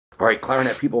All right,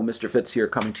 clarinet people, Mr. Fitz here,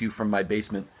 coming to you from my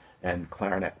basement, and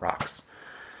clarinet rocks.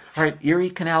 All right,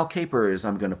 Erie Canal Capers.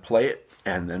 I'm going to play it,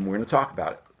 and then we're going to talk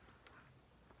about it.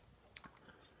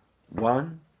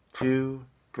 1, 2,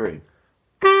 3.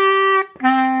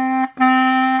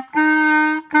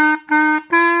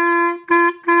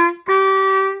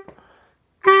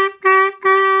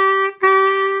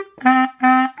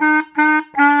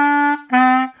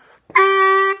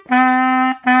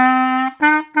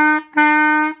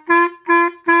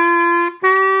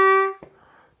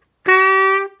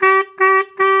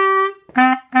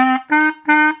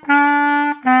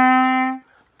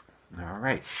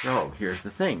 So here's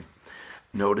the thing.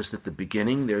 Notice at the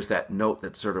beginning there's that note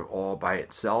that's sort of all by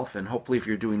itself, and hopefully if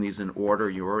you're doing these in order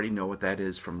you already know what that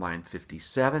is from line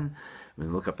 57. When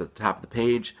you look up at the top of the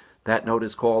page, that note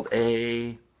is called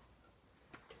a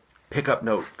pickup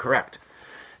note, correct.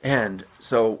 And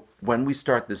so when we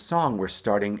start this song, we're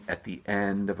starting at the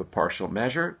end of a partial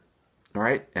measure, all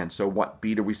right? And so what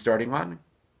beat are we starting on?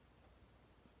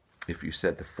 If you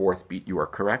said the 4th beat, you are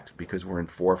correct, because we're in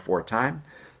 4/4 time.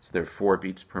 So there are 4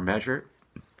 beats per measure,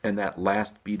 and that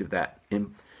last beat of that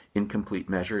incomplete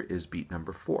measure is beat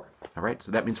number 4. All right,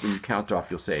 so that means when you count off,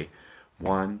 you'll say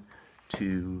 1,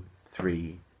 2,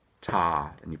 3,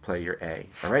 ta, and you play your A.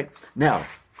 All right, now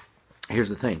here's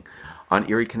the thing. On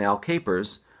Erie Canal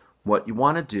Capers, what you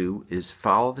want to do is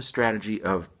follow the strategy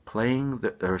of playing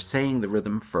or saying the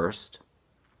rhythm first,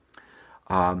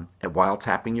 while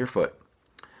tapping your foot.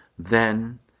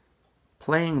 Then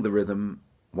playing the rhythm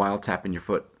while tapping your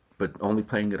foot, but only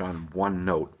playing it on one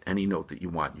note, any note that you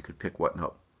want. You could pick what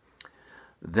note.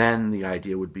 Then the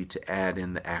idea would be to add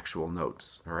in the actual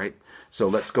notes, all right? So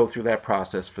let's go through that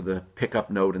process for the pickup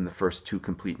note in the first 2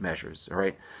 complete measures, all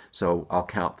right? So I'll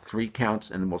count 3 counts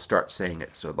and then we'll start saying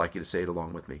it. So I'd like you to say it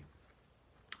along with me.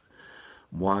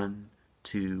 1,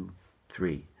 2,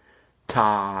 3.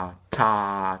 Ta,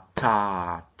 ta,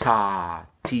 ta, ta,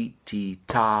 ti, ti,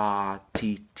 ta,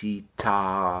 ti, ti,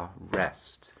 ta,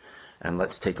 rest. And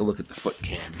let's take a look at the foot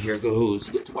cam. Here goes.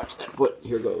 You get to watch that foot.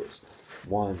 Here goes.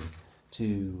 1,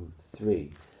 2,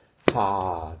 3.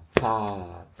 Ta,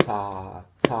 ta, ta,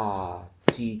 ta,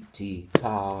 ti, ti,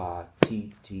 ta,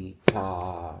 ti, ti,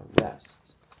 ta,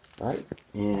 rest. All right?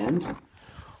 And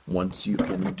once you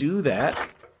can do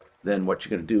that, then what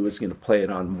you're going to do is going to play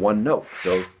it on one note.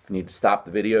 So if you need to stop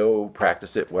the video,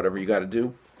 practice it, whatever you got to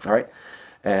do. All right?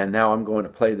 And now I'm going to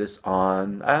play this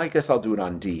on, I guess I'll do it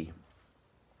on D.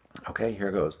 Okay,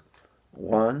 here goes.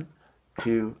 1,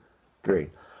 2, 3.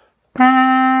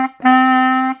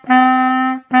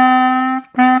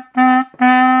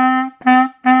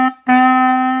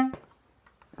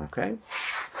 Okay,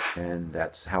 and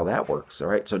that's how that works. All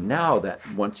right, so now that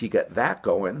once you get that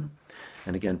going,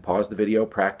 and again, pause the video,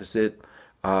 practice it.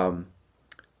 And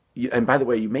by the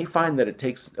way, you may find that it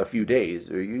takes a few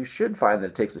days, or you should find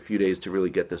that it takes a few days to really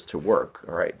get this to work.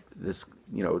 All right, this,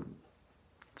 you know,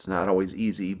 it's not always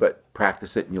easy, but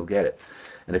practice it and you'll get it.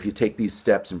 And if you take these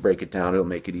steps and break it down, it'll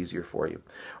make it easier for you.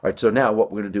 All right, so now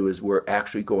what we're going to do is we're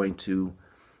actually going to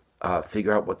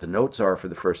figure out what the notes are for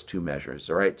the first 2 measures.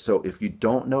 All right, so if you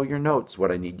don't know your notes,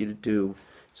 what I need you to do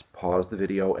is pause the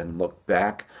video and look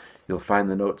back. You'll find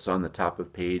the notes on the top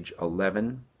of page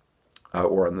 11,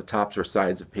 or on the tops or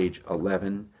sides of page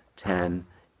 11, 10,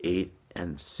 8,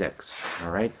 and 6.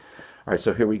 All right,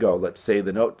 so here we go. Let's say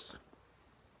the notes.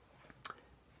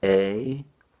 A,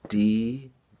 D,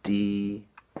 D,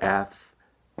 F,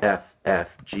 F,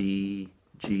 F, G,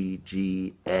 G,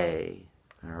 G, A.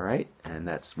 All right, and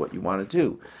that's what you want to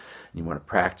do. You want to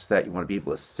practice that. You want to be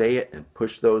able to say it and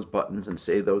push those buttons and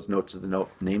say those notes of the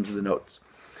names of the notes.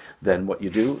 Then what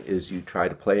you do is you try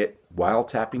to play it while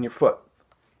tapping your foot.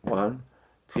 1,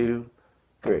 2,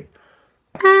 3.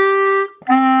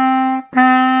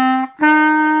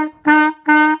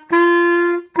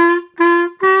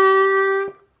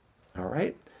 All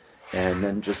right, and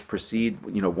then just proceed.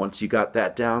 You know, once you got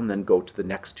that down, then go to the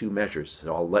next 2 measures.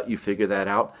 So I'll let you figure that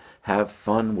out. Have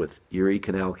fun with Erie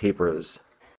Canal Capers.